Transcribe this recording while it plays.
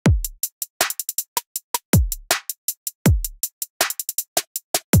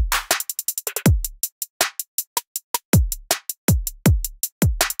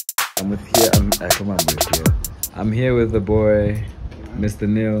I'm here with the boy, Mr.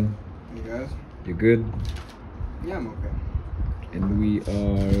 Neil. You guys? You good? Yeah, I'm okay. And we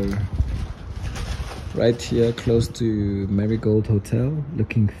are right here close to Marigold Hotel,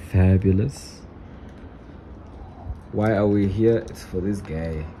 looking fabulous. Why are we here? It's for this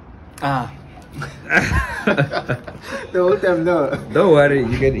guy. Ah. The whole time, no. Don't worry,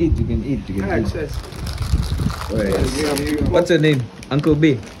 you can eat, you can eat, you can eat. Cheers. What's your name? Uncle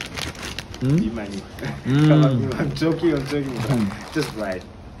B? Money. I'm joking, Just right,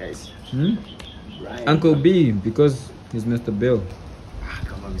 guys. Right. Uncle B, because he's Mr. Bill. Ah,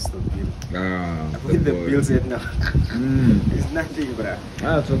 come on, Mr. Bill. Ah, With the bills yet now. It's nothing, bruh.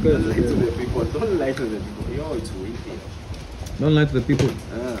 Ah, it's okay. Don't lie to the people. Don't lie to the people. Yo, it's windy. Don't lie to the people.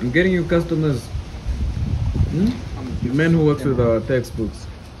 I'm getting you customers. The man who works with our textbooks,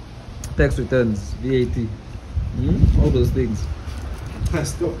 tax returns, VAT, all those things.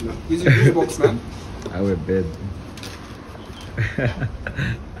 Stop now. Use your box, man. I wear bed.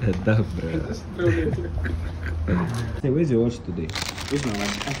 Dumb, bro. Hey, where's your watch today? Where's my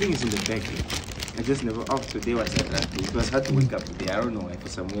watch? I think it's in the bag. I just never off today. Was it was hard to wake up today. I don't know why, for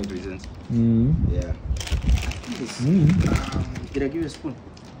some weird reasons. Yeah. I think it's, did I give you a spoon?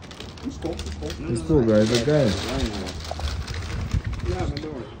 It's cool. It's cool, guys. It's a guy. Yeah, man,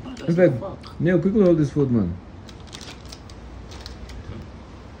 don't worry. In fact, Neil, quickly hold this food, man.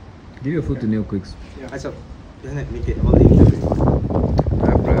 Give your food to Neil, quicks. Yeah. What's up? Doesn't it make it all the interview?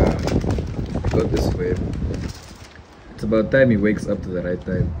 Ah, bruh. Got this for him. It's about time he wakes up to the right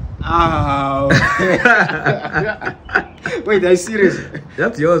time. Ow! Wait, are you serious?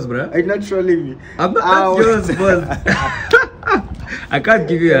 That's yours, bruh. Are you not trolling me? I'm not. That's yours, boss. I can't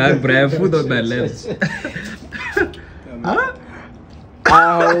give you a hug, bruh. I have food on my left. Huh?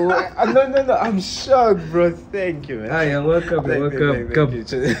 Ow! No. I'm shocked, bro. Thank you, man. Ah, you're welcome. You're welcome. Thank Come. you.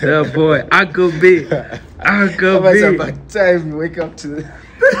 Yeah, boy. Uncle B. Uncle It's B. about time you wake up to.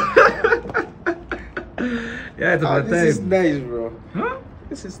 Yeah, it's about time. This is nice, bro. Huh?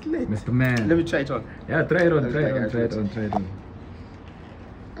 This is late. Mr. Man. Let me try it on. Yeah, try it on. Try it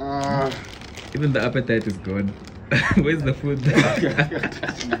on. Even the appetite is gone. Where's the food?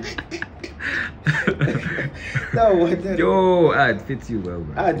 No, what the... Yo, it fits you well,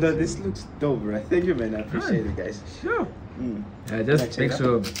 bro. No, this looks dope, bro. Thank you, man. I appreciate it, guys. Sure. Can Just I make check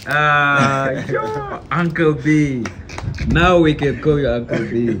sure. Yo, Uncle B. Now we can call you Uncle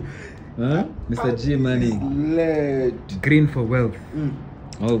B. Huh? Mr. G Money. Late. Green for wealth.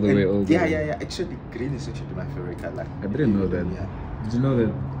 All the way, all the way. Yeah. Actually, green is actually my favorite color. I didn't know that. Yeah. Did you know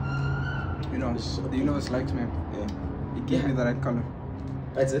that? You know what's like to me? Yeah. It gave me the right color.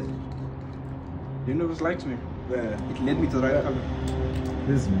 That's it? You know what's like to me? Yeah. It led me to the right color.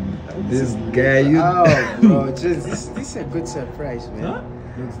 This guy, you. Oh, bro, just this is a good surprise, man. Huh?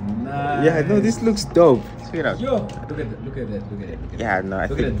 Looks nice. Yeah, no, this looks dope. Check it out. Yo, look at that. Yeah, no, I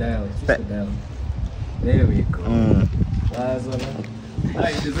look think. at the dial. Just the dial. There we go.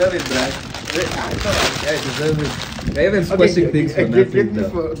 You deserve it, bro. Yeah, you deserve it. I even squashing things for nothing.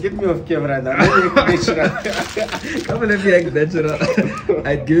 Get me off camera now. Let me make sure. Come on, let me act natural.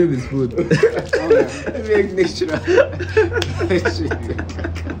 I'd give him his food. Let me act natural.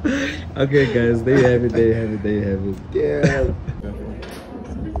 Okay, guys, there you have it. Yeah.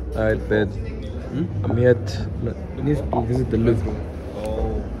 Alright, bed. I'm here to visit the look.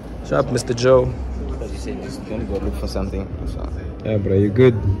 Shut up, Mr. Joe. Because you said just don't go look for something. So. Yeah, bro, you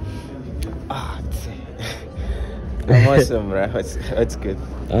good? I'm awesome, bro. What's good?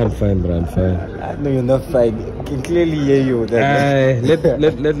 I'm fine, bro. I'm fine. I know you're not fine. I can clearly hear you.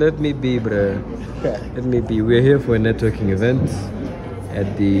 Let me be, bro. Let me be. We're here for a networking event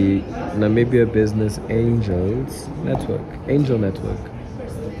at the Namibia Business Angels Network. Angel Network.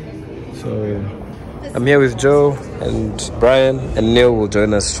 So I'm here with Joe and Brian, and Neil will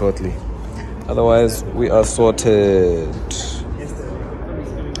join us shortly. Otherwise, we are sorted.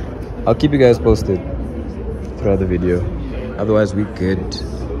 I'll keep you guys posted throughout the video. Otherwise, we good.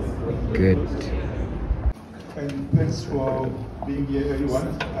 And thanks for being here,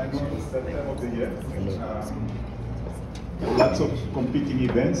 everyone. I know it's that time of the year. Lots of competing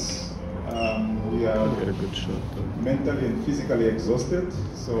events. We are mentally and physically exhausted,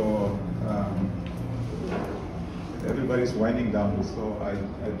 so everybody's winding down. So I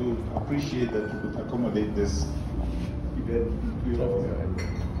do appreciate that you could accommodate this event into your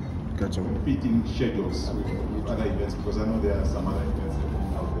competing schedules with other events, because I know there are some other events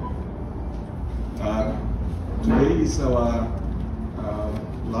out there. Today is our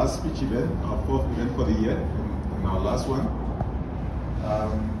last speech event, our fourth event for the year, and our last one.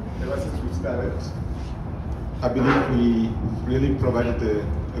 Ever since we started, I believe we really provided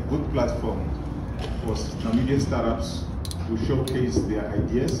a good platform for Namibian startups to showcase their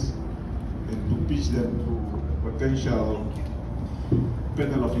ideas and to pitch them to a potential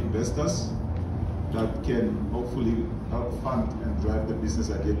panel of investors that can hopefully help fund and drive the business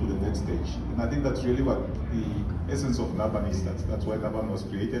idea to the next stage. And I think that's really what the essence of NABAN is. That's why NABAN was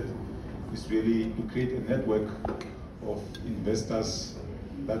created. It's really to create a network of investors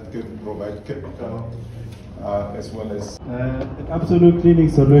that can provide capital as well as an absolute cleaning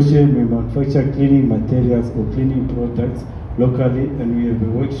solution. We manufacture cleaning materials or cleaning products locally, and we have a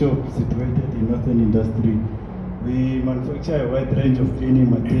workshop situated in Northern Industry. We manufacture a wide range of cleaning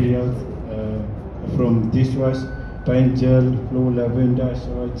materials from dishwash, pine gel, blue lavender,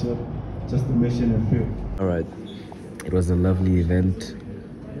 shower gel, just to mention a few. All right, it was a lovely event.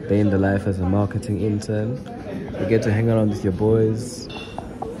 Day in the life as a marketing intern. You get to hang around with your boys,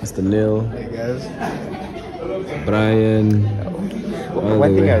 Mr. Neil. Hey guys. Brian.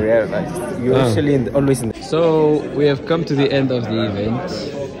 One thing I realized, you're actually always in the... So we have come to the end of the event.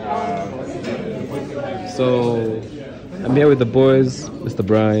 So I'm here with the boys, Mr.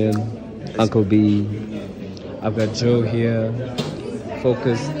 Brian, Uncle B. I've got Joe here,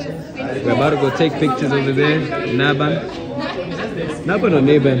 focused. We're about to go take pictures over there. Naban. Naban or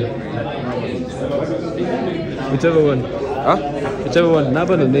Naban? Whichever one. Huh? Whichever one.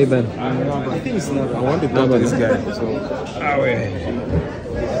 Naban or Naban? I think it's not. I want to talk to this guy. So.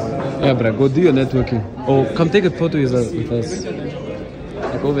 Yeah, bro, go do your networking. Oh, come take a photo with us.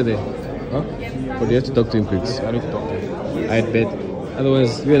 Like over there. Huh? But you have to talk to him quick. I need to talk to him. I'd bet.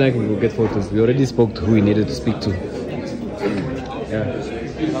 Otherwise, you and I can go get photos. We already spoke to who we needed to speak to. Yeah.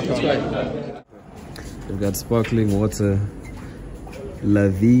 That's right. We've got sparkling water. La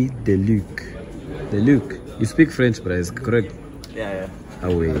Vie de Luc. De Luc. You speak French, but is correct? Yeah. Ah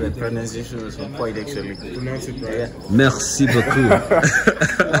oui. The pronunciation is on point actually. Pronounce it right. Yeah. Merci beaucoup.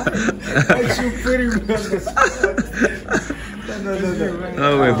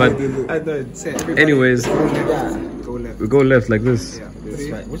 No, wait, but anyways, we go left like this.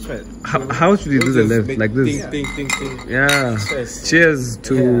 Which way? How should you do the left? Like this? Think. Yeah. Cheers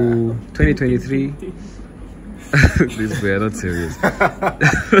to 2023. This we are not serious.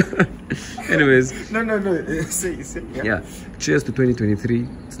 Anyways. No. Say. Yeah. Cheers to 2023.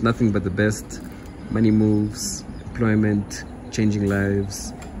 It's nothing but the best. Money moves, employment, changing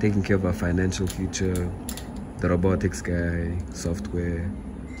lives, taking care of our financial future, the robotics guy, software,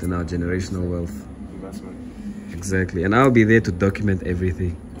 then our generational wealth. Investment. Exactly. And I'll be there to document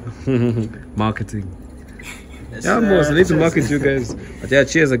everything. Marketing. Yeah, boss. I need to market you guys. But yeah,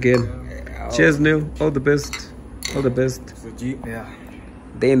 cheers again. Cheers, Neil. All the best. All the best. Yeah.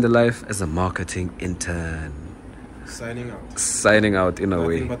 Day in the life as a marketing intern. Signing out in a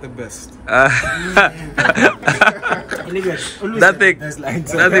way. Nothing but the best.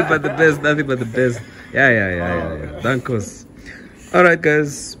 Nothing but the best. Nothing but the best. Yeah. Dankos. All right,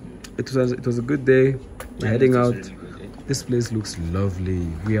 guys. It was a good day. We're heading out. This place looks lovely.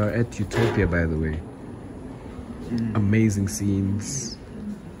 We are at Utopia, by the way. Amazing scenes.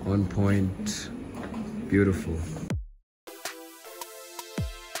 On point. Beautiful.